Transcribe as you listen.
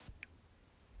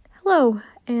Hello,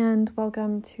 and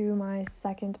welcome to my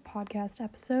second podcast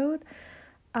episode.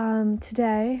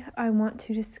 Today, I want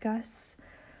to discuss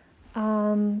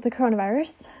the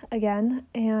coronavirus again,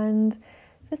 and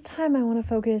this time I want to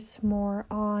focus more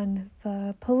on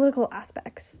the political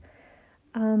aspects.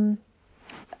 I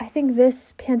think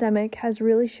this pandemic has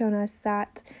really shown us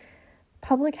that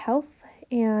public health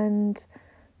and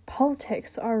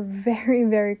politics are very,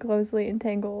 very closely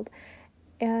entangled.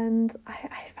 And I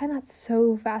find that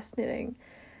so fascinating.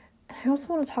 And I also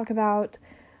want to talk about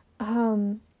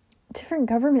different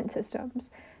government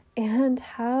systems and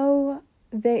how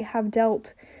they have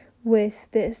dealt with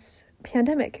this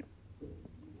pandemic.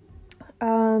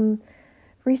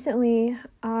 Recently,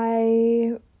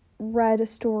 I read a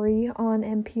story on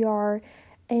NPR,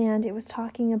 and it was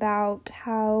talking about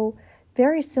how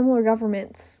very similar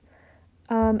governments,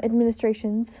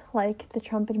 administrations, like the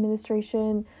Trump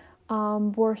administration,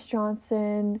 Boris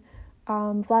Johnson,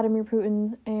 Vladimir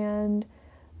Putin, and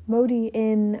Modi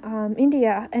in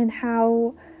India, and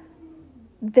how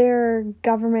their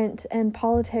government and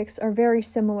politics are very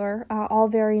similar, all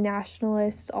very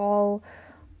nationalist, all,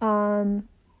 and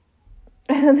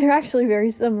they're actually very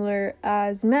similar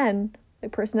as men,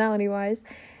 like personality-wise,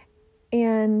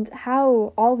 and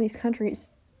how all these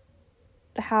countries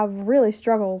have really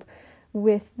struggled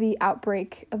with the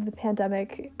outbreak of the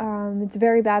pandemic. It's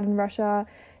very bad in Russia.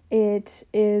 It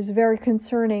is very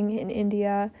concerning in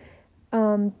India.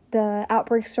 The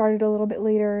outbreak started a little bit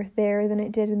later there than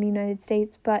it did in the United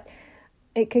States, but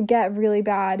it could get really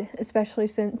bad, especially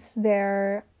since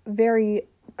they're very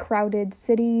crowded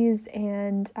cities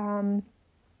and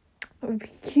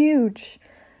huge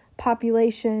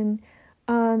population.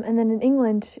 And then in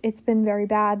England, it's been very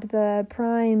bad.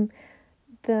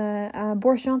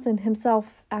 Boris Johnson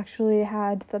himself actually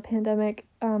had the pandemic,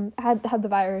 had the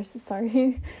virus,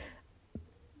 sorry,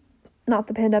 not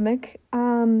the pandemic,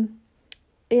 and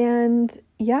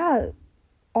yeah,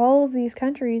 all of these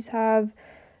countries have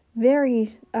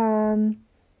very,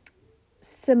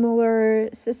 similar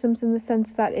systems in the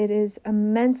sense that it is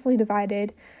immensely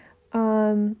divided,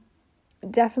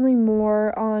 definitely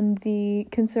more on the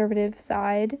conservative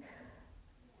side.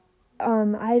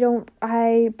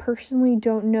 I personally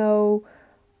don't know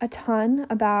a ton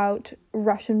about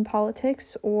Russian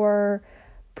politics or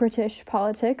British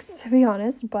politics, to be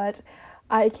honest, but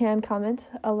I can comment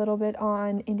a little bit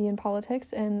on Indian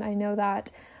politics, and I know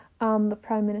that the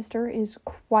Prime Minister is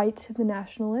quite the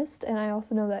nationalist, and I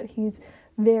also know that he's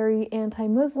very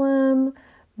anti-Muslim,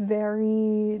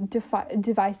 very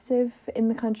divisive in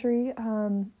the country.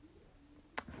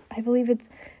 I believe it's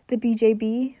the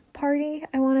BJP party,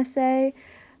 I want to say,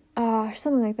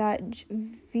 something like that,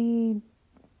 VJB,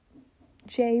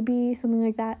 something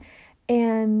like that,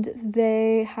 and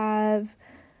they have,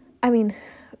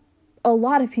 a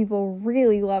lot of people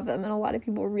really love them, and a lot of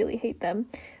people really hate them.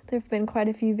 There have been quite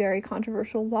a few very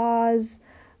controversial laws,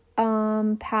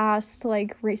 passed,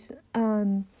 like, recent,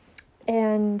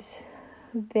 and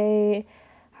they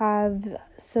have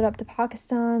stood up to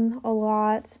Pakistan a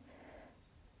lot,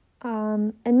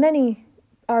 and many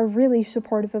are really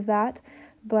supportive of that,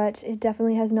 but it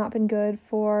definitely has not been good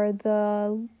for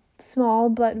the small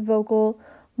but vocal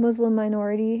Muslim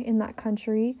minority in that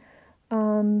country.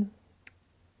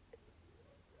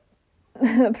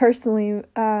 Personally,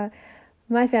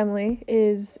 my family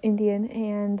is Indian,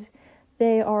 and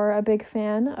they are a big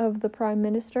fan of the Prime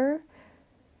Minister.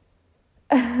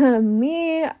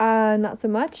 Me, not so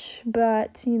much,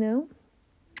 but,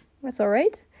 that's all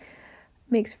right.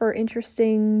 Makes for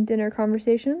interesting dinner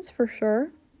conversations, for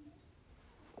sure.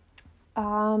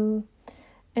 And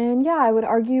yeah, I would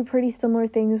argue pretty similar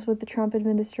things with the Trump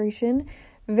administration.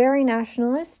 Very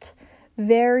nationalist,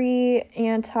 very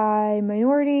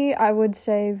anti-minority, I would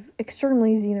say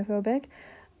extremely xenophobic,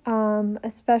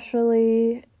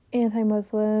 especially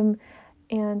anti-Muslim,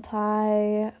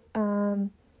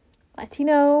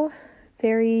 anti-Latino,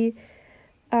 very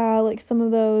like some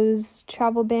of those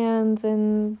travel bans,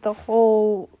 and the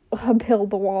whole build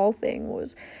the wall thing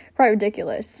was quite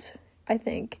ridiculous, I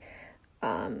think.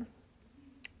 And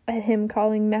him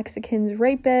calling Mexicans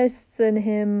rapists, and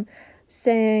him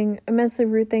saying immensely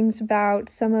rude things about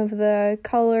some of the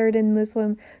colored and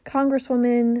Muslim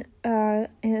congresswomen,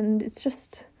 and it's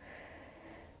just,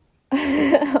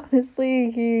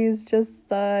 honestly, he's just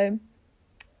the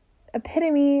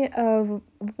epitome of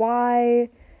why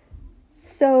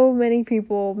so many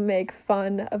people make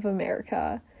fun of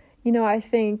America. I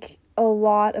think a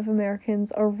lot of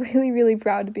Americans are really, really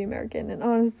proud to be American, and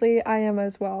honestly, I am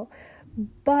as well.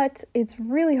 But it's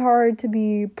really hard to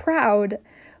be proud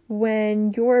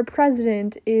when your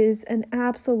president is an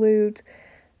absolute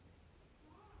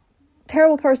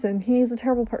terrible person. He's a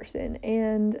terrible person.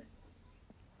 And,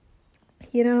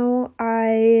 you know,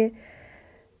 I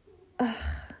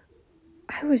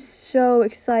was so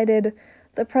excited.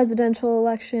 The presidential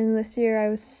election this year, I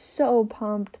was so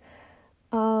pumped.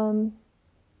 You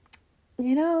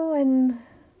know, and a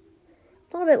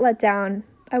little bit let down.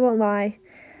 I won't lie.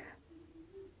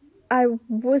 I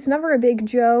was never a big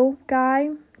Joe guy,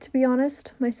 to be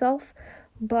honest, myself.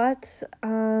 But,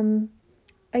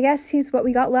 I guess he's what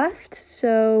we got left.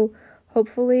 So,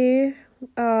 hopefully,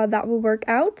 that will work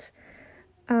out.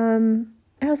 I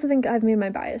also think I've made my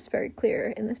bias very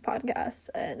clear in this podcast,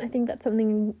 and I think that's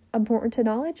something important to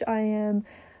acknowledge. I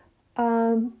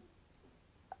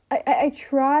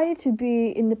try to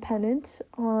be independent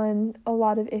on a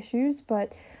lot of issues,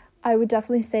 but I would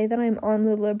definitely say that I'm on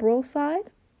the liberal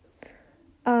side.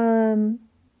 On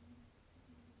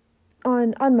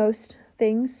most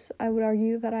things, I would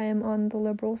argue that I am on the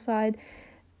liberal side,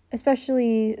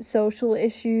 especially social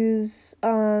issues,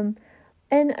 and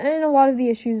a lot of the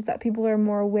issues that people are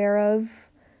more aware of.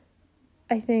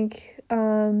 I think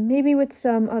maybe with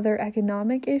some other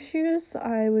economic issues,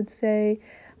 I would say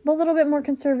I'm a little bit more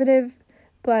conservative,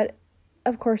 but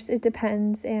of course it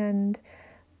depends, and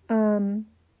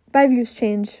my views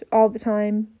change all the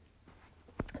time,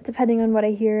 depending on what I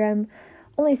hear. I'm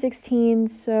only 16,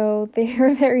 so they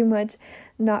are very much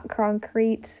not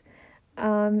concrete,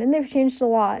 and they've changed a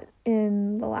lot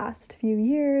in the last few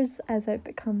years as I've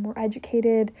become more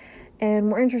educated and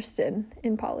more interested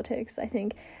in politics. I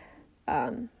think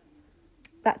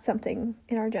that's something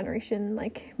in our generation,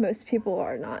 like, most people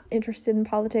are not interested in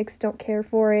politics, don't care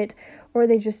for it, or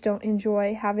they just don't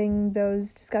enjoy having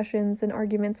those discussions and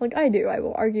arguments like I do. I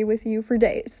will argue with you for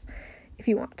days if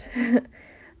you want.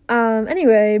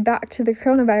 Anyway, back to the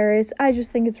coronavirus. I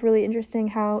just think it's really interesting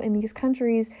how in these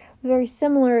countries with very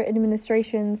similar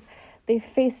administrations, they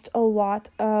faced a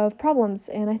lot of problems,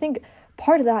 and I think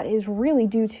part of that is really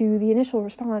due to the initial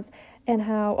response and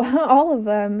how all of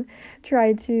them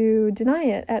tried to deny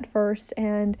it at first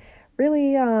and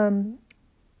really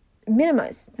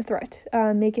minimize the threat,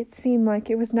 make it seem like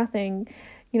it was nothing,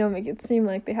 make it seem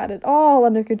like they had it all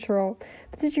under control.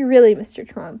 But did you really, Mr.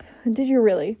 Trump? Did you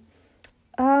really?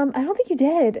 I don't think you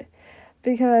did,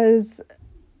 because,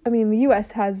 the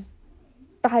U.S. has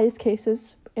the highest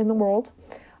cases in the world,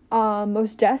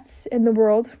 most deaths in the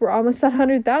world. We're almost at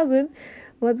 100,000.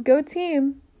 Let's go,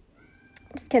 team.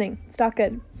 Just kidding. It's not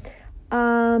good.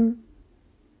 Yeah,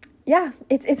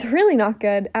 it's really not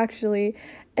good, actually.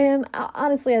 And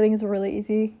honestly, I think it's really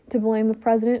easy to blame the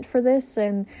president for this.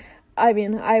 And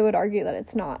I would argue that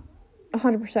it's not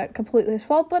 100% completely his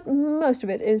fault, but most of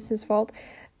it is his fault.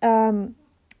 And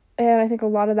I think a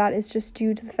lot of that is just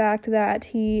due to the fact that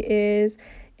he is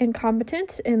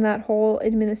incompetent, and that whole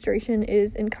administration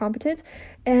is incompetent.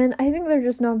 And I think they're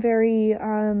just not very,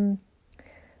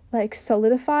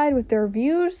 solidified with their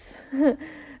views.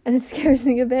 And it scares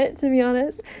me a bit, to be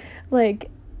honest.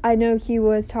 I know he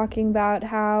was talking about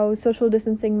how social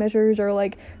distancing measures are,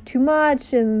 too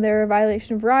much, and they're a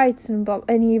violation of rights,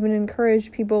 and he even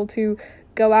encouraged people to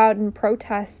go out and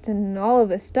protest and all of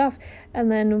this stuff. And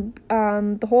then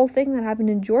the whole thing that happened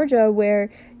in Georgia where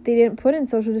they didn't put in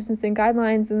social distancing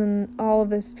guidelines, and then all of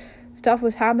this stuff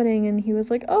was happening, and he was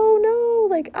like, oh no,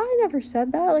 I never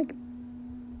said that.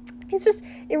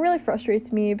 It really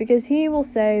frustrates me, because he will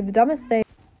say the dumbest thing,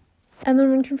 and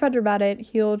then when confronted about it,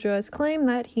 he'll just claim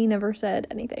that he never said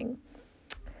anything.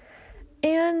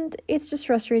 And it's just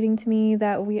frustrating to me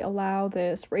that we allow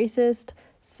this racist,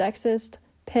 sexist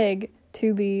pig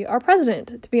to be our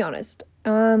president, to be honest.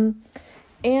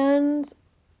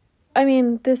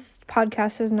 This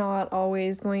podcast is not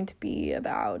always going to be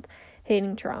about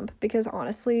hating Trump, because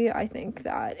honestly, I think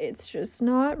that it's just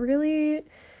not really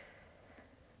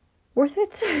worth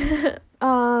it.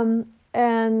 I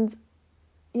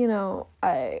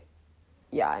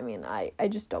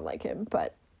just don't like him,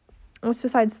 but that's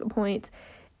besides the point.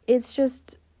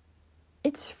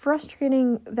 It's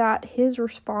frustrating that his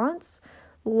response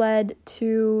led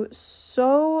to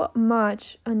so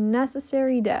much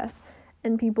unnecessary death,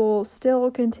 and people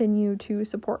still continue to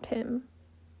support him.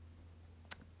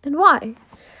 And why?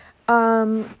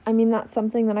 That's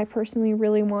something that I personally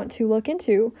really want to look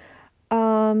into.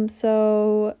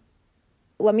 So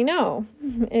let me know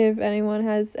if anyone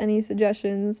has any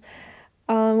suggestions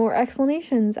or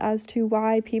explanations as to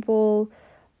why people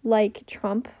like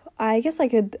Trump. I guess I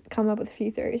could come up with a few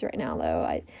theories right now, though.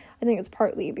 I think it's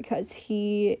partly because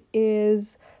he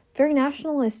is very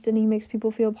nationalist, and he makes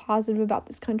people feel positive about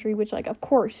this country, which, of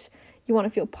course, you want to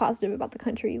feel positive about the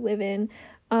country you live in.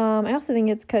 I also think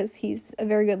it's because he's a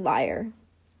very good liar.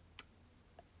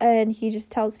 and he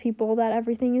just tells people that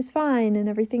everything is fine and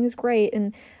everything is great.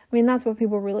 And I mean, that's what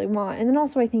people really want. And then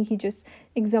also I think he just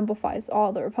exemplifies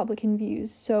all the Republican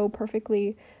views so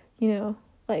perfectly,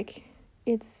 like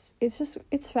it's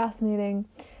fascinating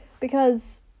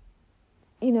because,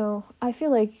 I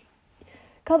feel like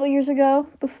a couple years ago,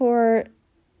 before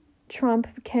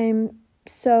Trump became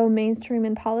so mainstream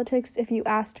in politics, if you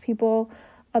asked people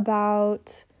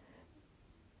about,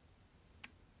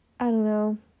 I don't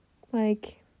know,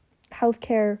 like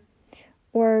healthcare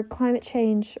or climate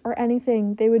change or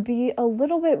anything, they would be a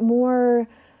little bit more,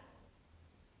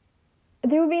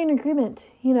 they would be in agreement,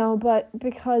 but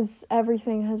because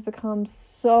everything has become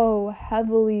so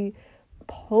heavily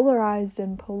polarized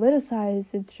and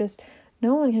politicized, it's just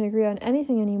no one can agree on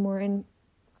anything anymore, and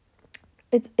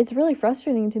it's really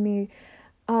frustrating to me.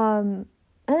 I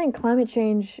think climate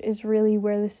change is really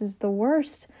where this is the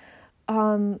worst.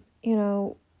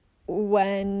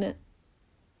 When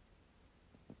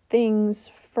things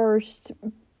first.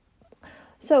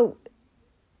 So,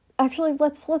 actually,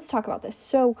 let's talk about this.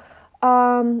 So,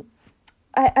 I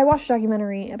watched a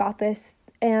documentary about this,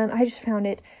 and I just found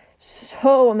it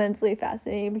so immensely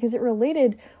fascinating because it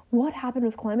related what happened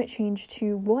with climate change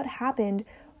to what happened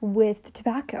with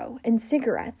tobacco and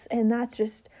cigarettes, and that's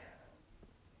just,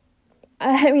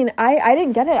 I mean, I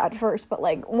didn't get it at first, but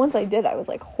like once I did, I was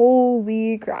like,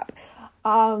 holy crap.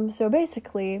 So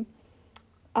basically,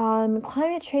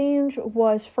 climate change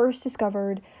was first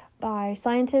discovered by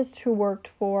scientists who worked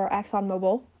for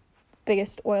ExxonMobil,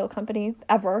 biggest oil company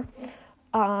ever,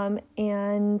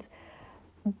 and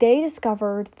they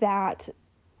discovered that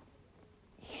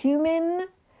human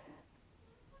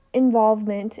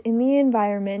involvement in the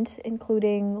environment,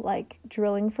 including like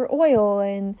drilling for oil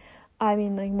and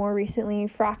more recently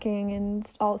fracking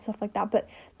and all stuff like that, but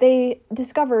they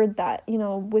discovered that,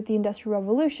 with the Industrial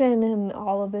Revolution and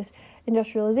all of this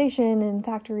industrialization and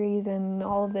factories and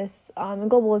all of this and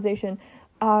globalization,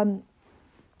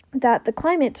 that the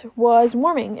climate was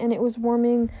warming, and it was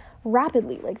warming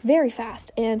rapidly, like very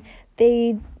fast, and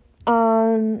they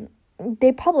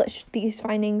published these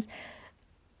findings,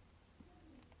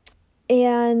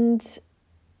 and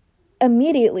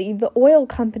immediately the oil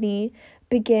company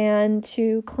began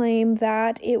to claim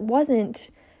that it wasn't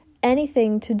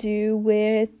anything to do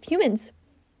with humans.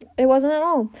 It wasn't at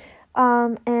all.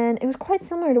 And it was quite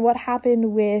similar to what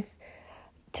happened with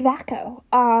tobacco,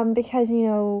 because,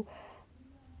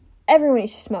 everyone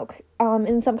used to smoke.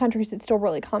 In some countries, it's still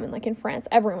really common, like in France,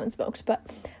 everyone smokes. But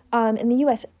in the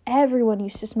U.S., everyone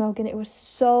used to smoke, and it was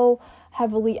so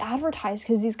heavily advertised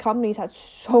because these companies had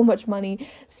so much money.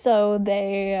 So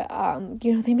they,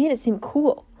 they made it seem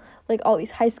cool. Like all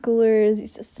these high schoolers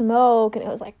used to smoke, and it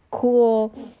was like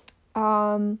cool.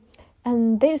 And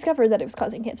they discovered that it was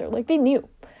causing cancer. Like they knew.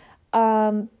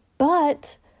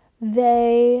 But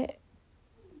they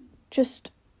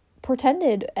just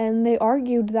pretended, and they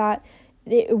argued that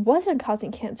it wasn't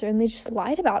causing cancer, and they just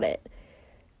lied about it.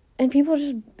 And people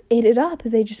just ate it up.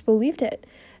 They just believed it.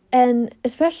 And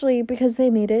especially because they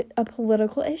made it a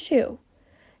political issue.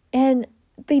 And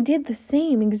they did the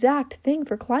same exact thing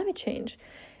for climate change.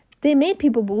 They made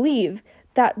people believe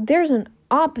that there's an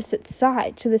opposite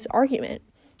side to this argument.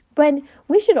 When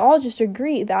we should all just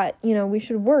agree that, we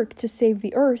should work to save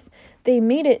the earth. They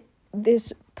made it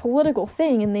this political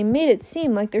thing, and they made it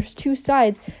seem like there's two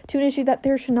sides to an issue that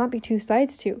there should not be two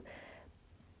sides to.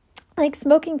 Like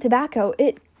smoking tobacco,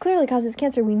 it clearly causes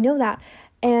cancer. We know that.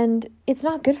 And it's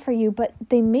not good for you, but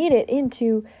they made it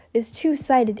into this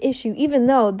two-sided issue, even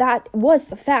though that was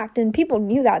the fact, and people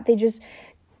knew that. They just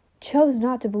chose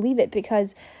not to believe it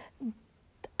because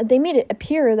they made it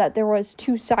appear that there was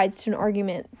two sides to an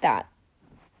argument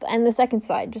and the second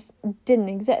side just didn't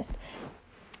exist.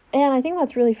 And I think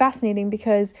that's really fascinating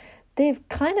because they've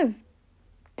kind of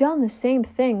done the same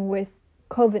thing with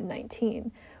COVID-19,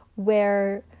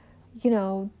 where,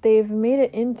 they've made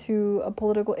it into a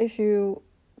political issue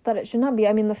that it should not be.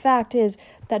 I mean, the fact is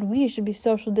that we should be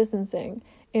social distancing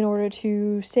in order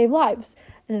to save lives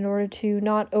and in order to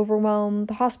not overwhelm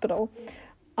the hospitals,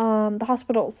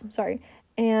 sorry.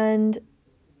 And,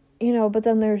 but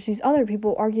then there's these other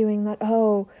people arguing that,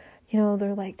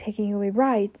 they're like taking away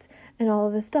rights and all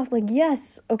of this stuff. Like,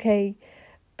 yes, okay,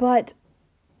 but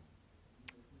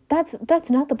that's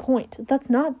not the point. That's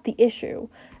not the issue.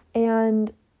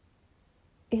 And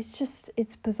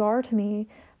it's bizarre to me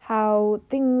how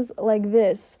things like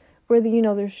this, where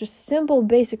there's just simple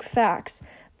basic facts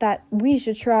that we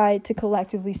should try to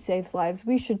collectively save lives.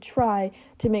 We should try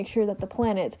to make sure that the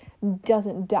planet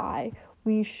doesn't die.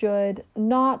 We should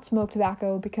not smoke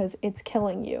tobacco because it's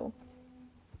killing you.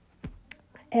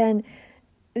 And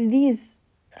these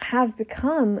have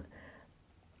become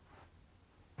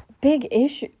big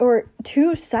issue or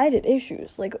two-sided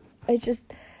issues. Like,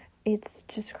 it's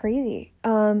just crazy.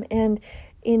 And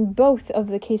in both of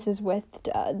the cases with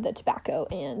the tobacco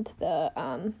and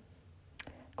the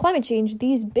climate change,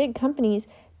 these big companies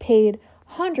paid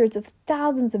hundreds of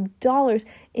thousands of dollars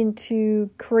into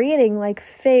creating like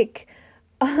fake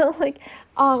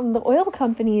the oil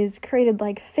companies created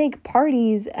like fake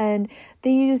parties, and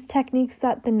they used techniques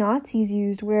that the Nazis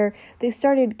used, where they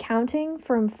started counting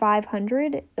from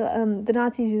 500. The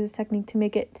Nazis used this technique to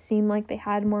make it seem like they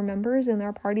had more members in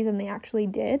their party than they actually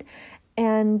did,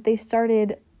 and they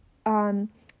started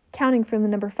counting from the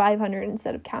number 500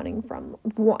 instead of counting from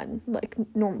 1, like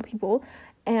normal people.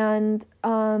 And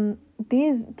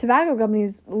these tobacco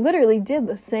companies literally did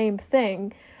the same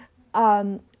thing.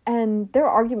 And their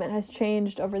argument has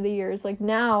changed over the years. Like,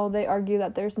 now they argue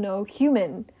that there's no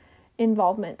human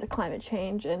involvement to climate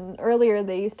change, and earlier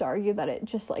they used to argue that it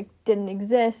just like didn't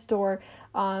exist, or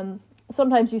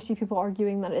sometimes you see people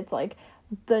arguing that it's like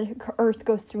the earth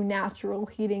goes through natural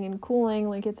heating and cooling,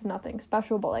 like it's nothing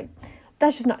special, but like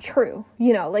that's just not true,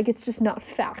 like it's just not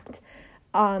fact.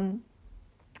 And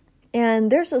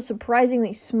there's a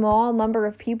surprisingly small number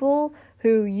of people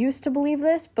who used to believe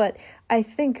this, but I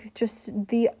think just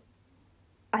the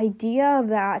idea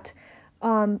that,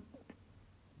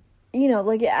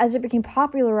 like as it became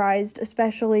popularized,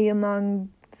 especially among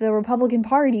the Republican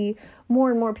Party,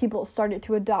 more and more people started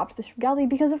to adopt this reality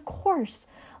because of course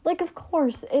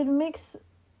it makes,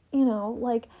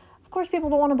 of course people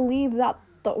don't want to believe that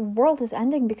the world is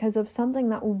ending because of something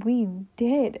that we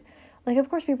did. Like, of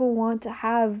course people want to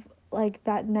have like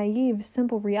that naive,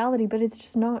 simple reality, but it's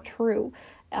just not true.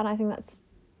 And I think that's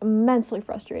immensely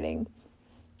frustrating.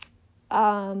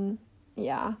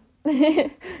 Yeah.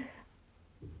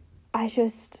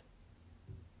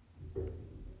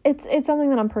 It's something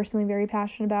that I'm personally very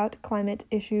passionate about, climate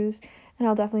issues, and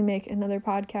I'll definitely make another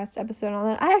podcast episode on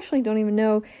that. I actually don't even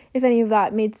know if any of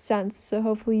that made sense, so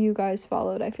hopefully you guys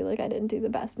followed. I feel like I didn't do the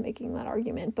best making that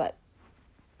argument, but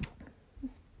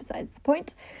besides the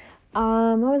point.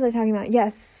 What was I talking about?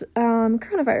 Yes,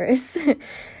 coronavirus.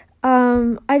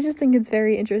 I just think it's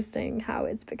very interesting how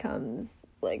it's becomes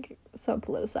like so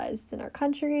politicized in our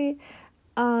country.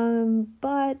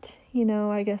 But,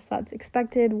 I guess that's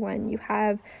expected when you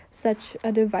have such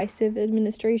a divisive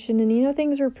administration, and,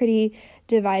 things were pretty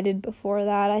divided before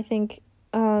that. I think,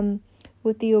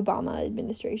 with the Obama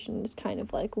administration is kind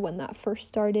of like when that first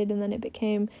started, and then it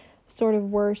became sort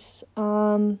of worse,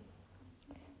 and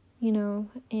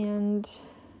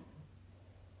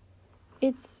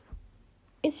it's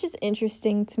just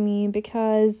interesting to me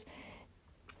because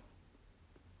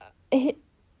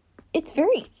it's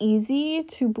very easy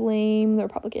to blame the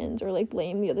Republicans or like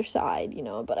blame the other side,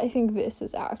 but I think this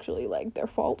is actually like their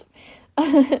fault.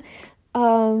 And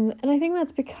I think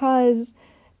that's because,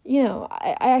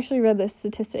 I actually read this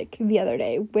statistic the other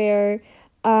day where,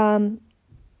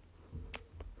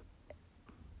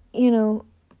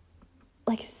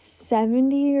 like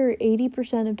 70 or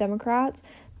 80% of Democrats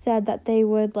said that they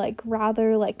would like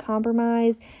rather like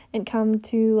compromise and come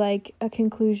to like a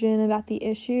conclusion about the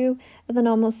issue, and then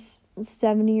almost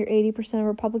 70 or 80% of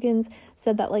Republicans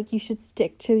said that like you should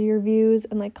stick to your views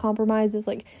and like compromise is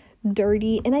like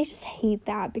dirty. And I just hate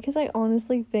that, because I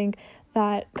honestly think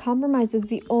that compromise is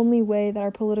the only way that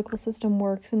our political system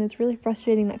works, and it's really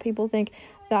frustrating that people think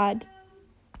that.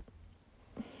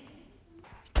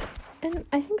 And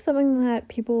I think something that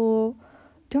people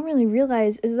don't really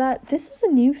realize is that this is a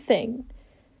new thing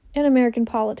in American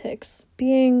politics,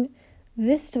 being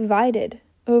this divided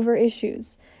over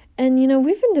issues. And,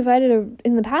 we've been divided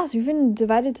in the past. We've been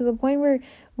divided to the point where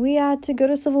we had to go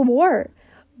to civil war.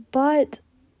 But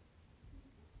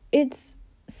it's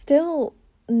still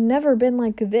never been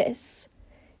like this,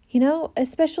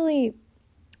 especially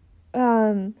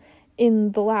in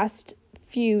the last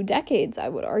few decades, I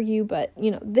would argue, but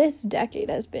this decade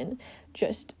has been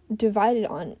just divided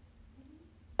on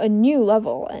a new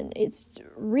level, and it's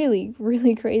really,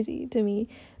 really crazy to me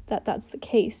that that's the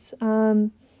case.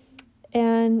 And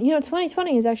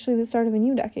 2020 is actually the start of a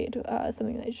new decade,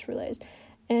 something that I just realized,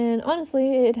 and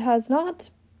honestly it has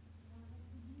not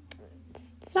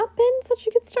it's not been such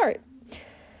a good start.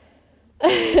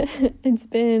 It's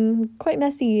been quite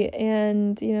messy,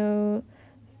 and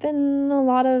been a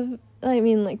lot of,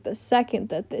 the second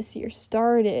that this year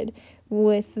started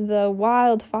with the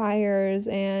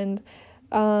wildfires and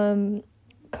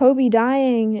Kobe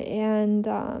dying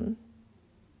and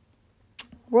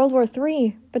World War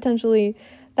III potentially,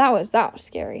 that was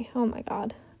scary. Oh my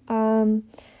God.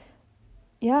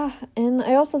 yeah, and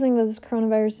I also think that this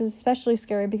coronavirus is especially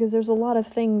scary because there's a lot of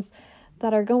things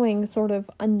that are going sort of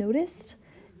unnoticed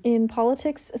in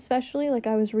politics, especially. Like,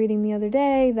 I was reading the other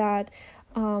day that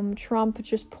Trump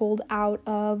just pulled out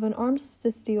of an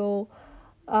armistice deal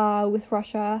with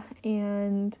Russia,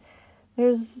 and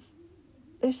there's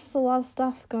just a lot of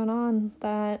stuff going on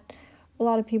that a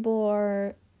lot of people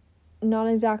are not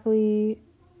exactly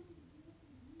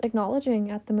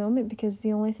acknowledging at the moment, because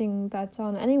the only thing that's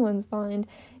on anyone's mind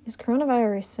is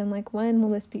coronavirus and like, when will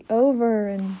this be over?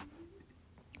 And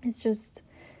it's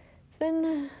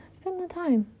been a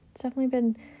time. It's definitely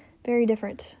been very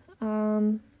different,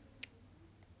 and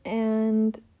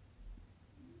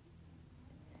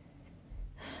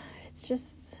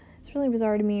it's really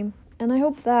bizarre to me. And I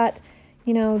hope that,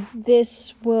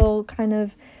 this will kind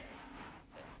of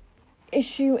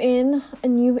issue in a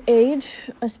new age,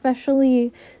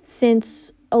 especially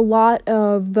since a lot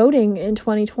of voting in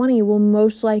 2020 will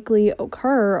most likely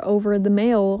occur over the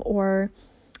mail, or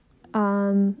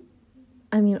honestly,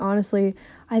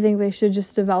 I think they should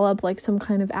just develop like some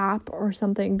kind of app or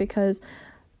something, because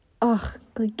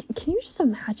can you just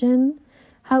imagine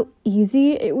how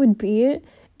easy it would be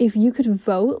if you could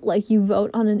vote like you vote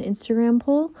on an Instagram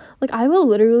poll? Like, I will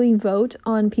literally vote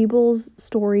on people's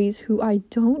stories who I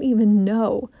don't even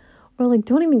know or like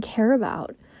don't even care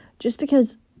about, just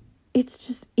because it's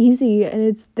just easy and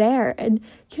it's there. And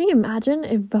can you imagine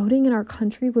if voting in our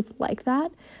country was like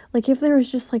that? Like, if there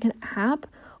was just like an app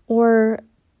or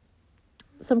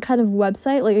some kind of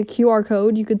website, like a QR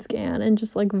code you could scan and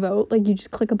just like vote, like you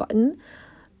just click a button.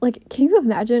 Like, can you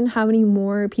imagine how many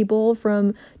more people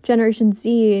from Generation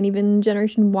Z and even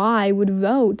Generation Y would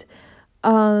vote?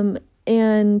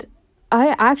 And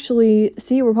I actually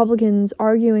see Republicans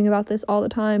arguing about this all the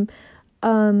time.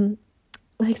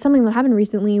 Like, something that happened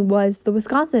recently was the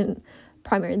Wisconsin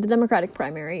primary, the Democratic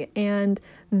primary, and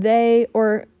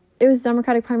it was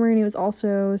Democratic primary, and it was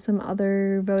also some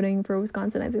other voting for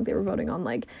Wisconsin. I think they were voting on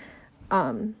like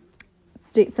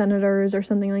state senators or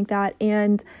something like that,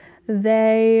 and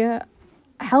they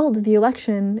held the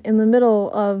election in the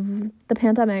middle of the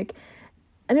pandemic,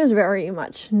 and it was very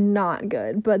much not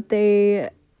good. But they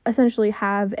essentially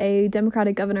have a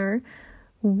Democratic governor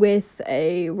with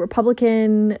a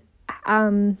Republican,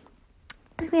 I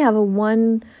think they have a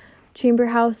one chamber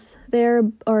house there,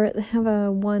 or they have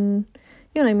a one,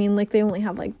 you know what I mean? Like, they only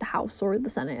have like the House or the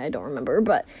Senate, I don't remember,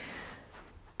 but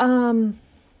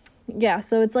yeah,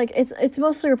 so it's like it's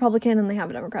mostly Republican, and they have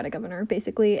a Democratic governor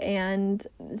basically. And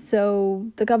so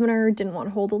the governor didn't want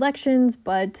to hold elections,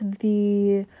 but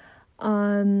the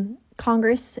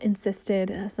Congress insisted,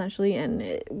 essentially, and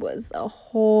it was a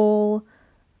whole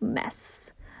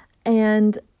mess.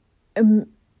 And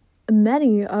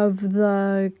many of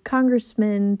the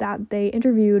congressmen that they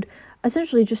interviewed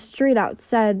essentially just straight out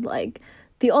said, like,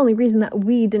 the only reason that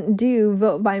we didn't do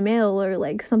vote by mail or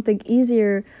like something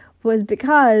easier was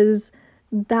because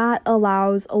that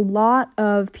allows a lot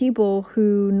of people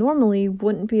who normally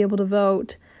wouldn't be able to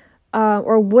vote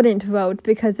or wouldn't vote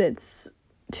because it's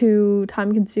too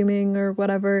time consuming or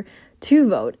whatever to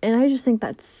vote. And I just think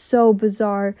that's so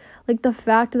bizarre. Like, the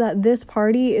fact that this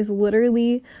party is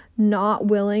literally not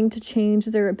willing to change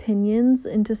their opinions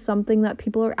into something that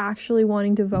people are actually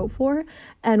wanting to vote for,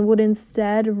 and would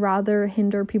instead rather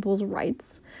hinder people's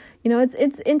rights.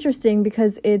 It's interesting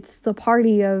because it's the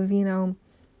party of,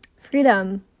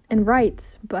 freedom and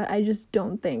rights, but I just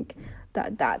don't think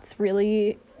that that's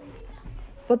really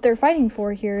what they're fighting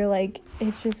for here. Like,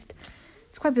 it's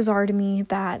quite bizarre to me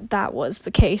that was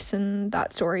the case, and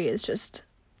that story is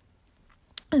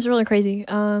it's really crazy.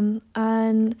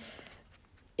 And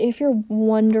if you're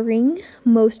wondering,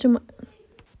 most of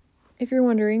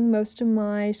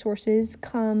my sources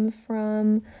come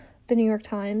from the New York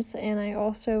Times, and I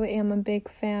also am a big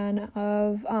fan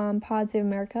of Pod Save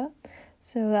America,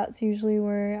 so that's usually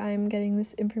where I'm getting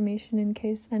this information, in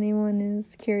case anyone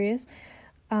is curious,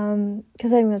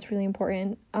 because I think that's really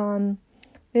important.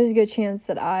 There's a good chance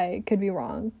that I could be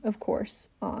wrong, of course,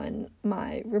 on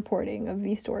my reporting of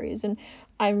these stories, and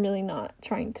I'm really not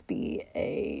trying to be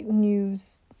a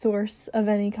news source of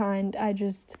any kind. I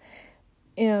just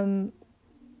am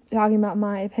talking about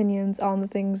my opinions on the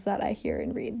things that I hear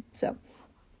and read. So,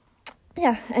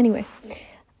 yeah, anyway.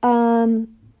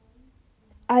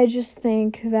 I just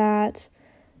think that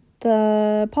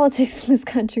the politics in this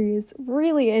country is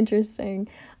really interesting.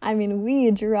 I mean,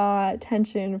 we draw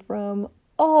attention from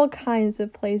all kinds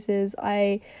of places.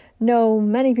 I know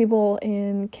many people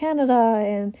in Canada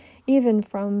and even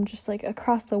from just like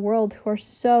across the world who are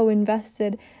so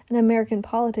invested in American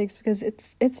politics, because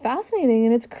it's fascinating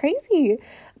and it's crazy.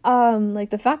 Like,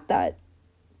 the fact that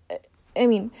I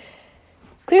mean,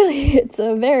 clearly it's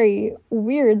a very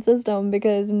weird system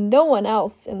because no one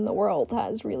else in the world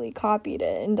has really copied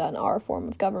it and done our form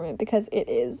of government, because it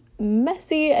is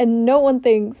messy and no one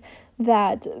thinks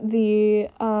that the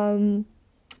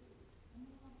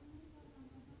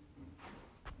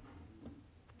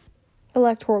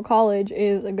electoral college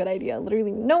is a good idea.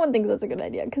 Literally no one thinks that's a good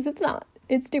idea because it's not.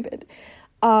 It's stupid.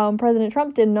 President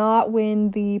Trump did not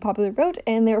win the popular vote,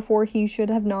 and therefore he should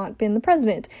have not been the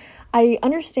president. I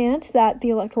understand that the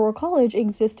Electoral College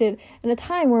existed in a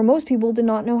time where most people did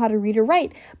not know how to read or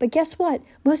write, but guess what?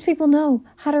 Most people know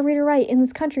how to read or write in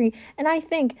this country, and I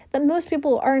think that most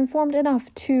people are informed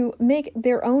enough to make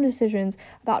their own decisions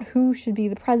about who should be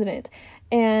the president.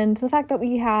 And the fact that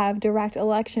we have direct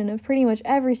election of pretty much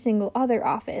every single other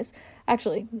office,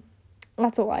 actually,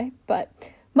 that's a lie, but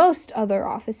most other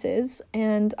offices,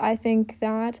 and I think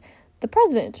that the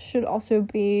president should also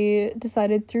be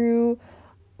decided through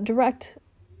direct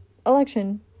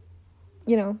election.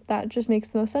 That just makes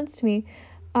the most sense to me,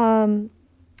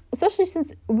 especially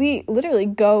since we literally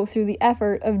go through the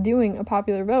effort of doing a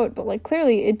popular vote, but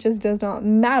clearly it just does not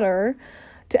matter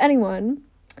to anyone.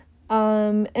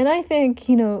 And I think,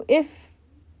 if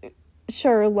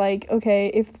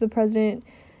the president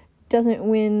doesn't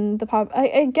win the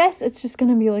I guess it's just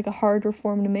gonna be a hard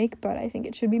reform to make, but I think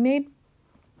it should be made.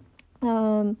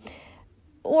 Or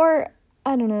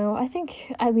I don't know, I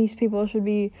think at least people should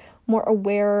be more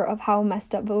aware of how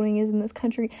messed up voting is in this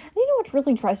country. And you know what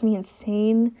really drives me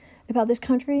insane about this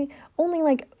country? Only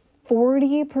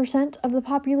 40% of the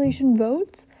population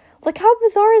votes? How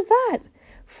bizarre is that?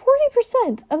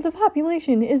 40% of the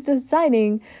population is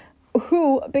deciding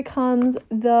who becomes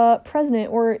the president,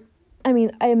 or I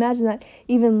imagine that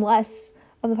even less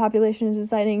of the population is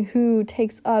deciding who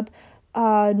takes up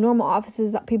normal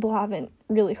offices that people haven't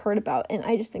really heard about, and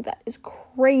I just think that is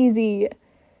crazy.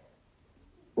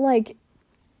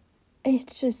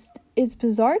 It's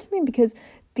bizarre to me because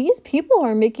these people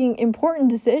are making important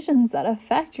decisions that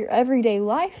affect your everyday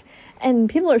life, and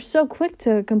people are so quick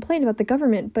to complain about the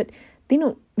government, but they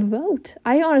don't vote.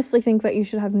 I honestly think that you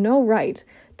should have no right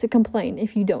to complain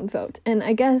if you don't vote, and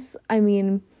I guess, I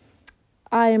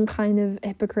am kind of a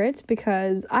hypocrite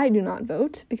because I do not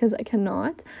vote because I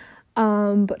cannot.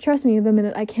 But trust me, the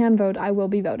minute I can vote, I will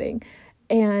be voting.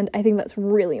 And I think that's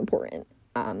really important.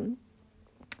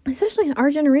 Especially in our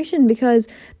generation, because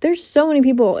there's so many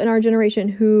people in our generation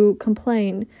who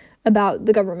complain about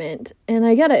the government. And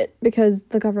I get it, because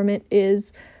the government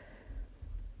is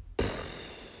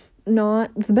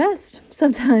not the best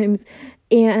sometimes.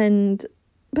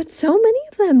 But so many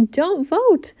of them don't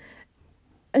vote.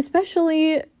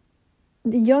 Especially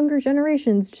the younger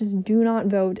generations just do not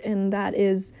vote, and that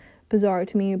is bizarre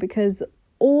to me because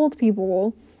old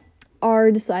people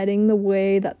are deciding the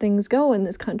way that things go in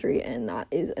this country, and that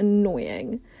is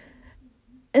annoying.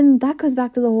 And that goes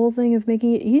back to the whole thing of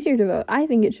making it easier to vote. I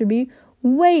think it should be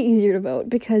way easier to vote,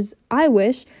 because I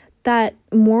wish that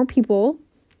more people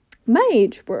my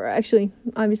age were actually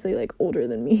obviously older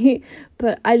than me,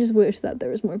 but I just wish that there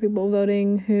was more people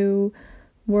voting who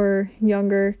were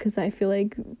younger, because I feel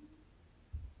like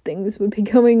things would be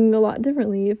going a lot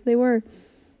differently if they were.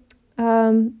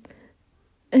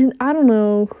 And I don't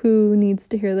know who needs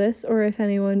to hear this, or if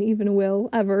anyone even will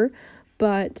ever,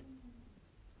 but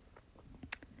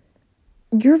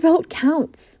your vote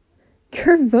counts.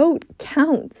 Your vote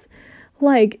counts.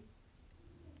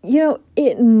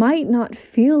 It might not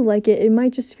feel like it. It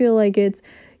might just feel like it's,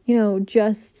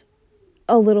 just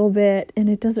a little bit and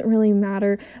it doesn't really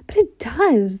matter, but it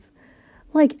does.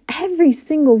 Every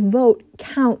single vote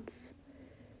counts.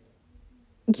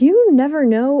 You never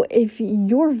know if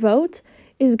your vote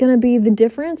is going to be the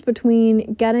difference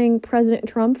between getting President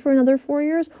Trump for another 4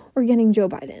 years or getting Joe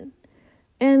Biden.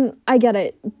 And I get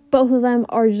it. Both of them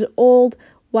are just old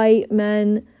white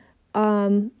men.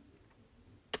 But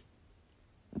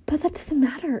that doesn't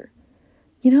matter.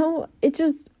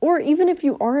 Or even if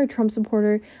you are a Trump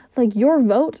supporter, your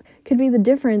vote could be the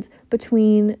difference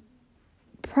between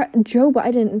Joe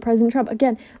Biden and President Trump.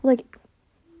 Again,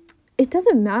 it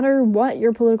doesn't matter what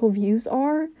your political views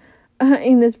are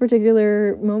in this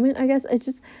particular moment, I guess.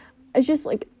 It's just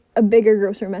a bigger,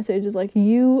 grosser message is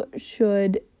you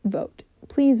should vote.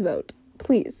 Please vote.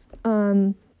 Please.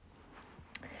 If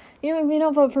you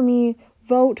don't vote for me,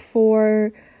 vote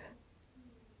for,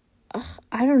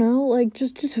 I don't know,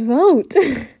 just vote.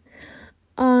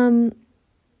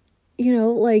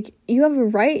 You have a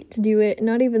right to do it.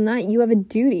 Not even that, you have a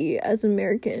duty as an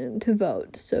American to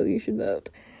vote, so you should vote.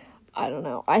 I don't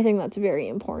know. I think that's very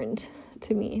important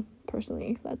to me,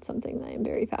 personally. That's something that I'm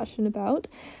very passionate about.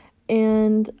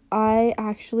 And I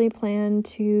actually plan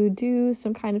to do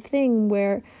some kind of thing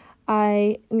where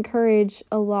I encourage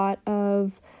a lot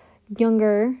of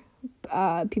younger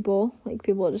people, like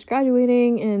people just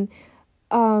graduating, and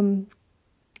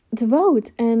to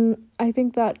vote. And I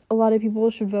think that a lot of people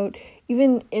should vote,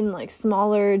 even in like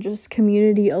smaller just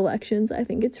community elections. I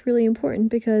think it's really important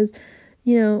because,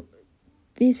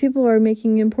 these people are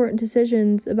making important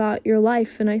decisions about your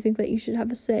life, and I think that you should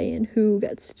have a say in who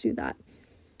gets to do that.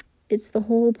 It's the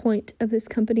whole point of this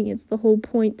company. It's the whole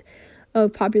point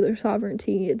of popular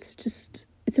sovereignty. It's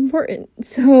important.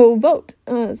 So vote.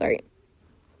 Sorry.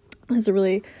 That's a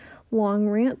really long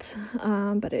rant,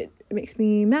 but it makes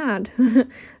me mad.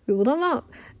 People don't vote.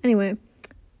 Anyway,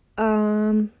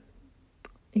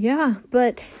 yeah,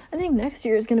 but I think next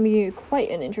year is going to be quite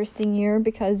an interesting year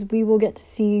because we will get to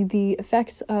see the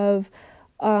effects of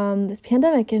this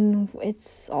pandemic, and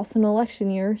it's also an election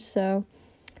year, so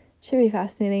should be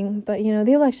fascinating. But,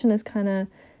 the election has kind of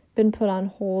been put on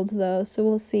hold, though, so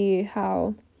we'll see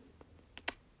how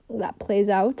that plays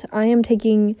out. I am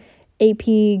taking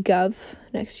AP Gov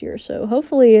next year, so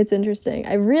hopefully it's interesting.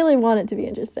 I really want it to be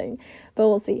interesting, but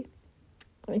we'll see.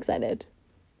 I'm excited.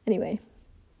 Anyway,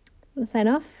 I'm gonna sign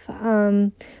off.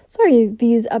 Sorry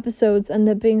these episodes end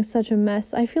up being such a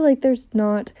mess. I feel like there's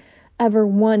not ever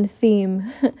one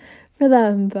theme for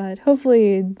them, but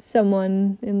hopefully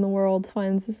someone in the world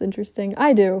finds this interesting.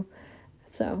 I do.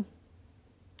 So,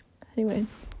 anyway,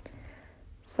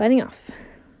 signing off.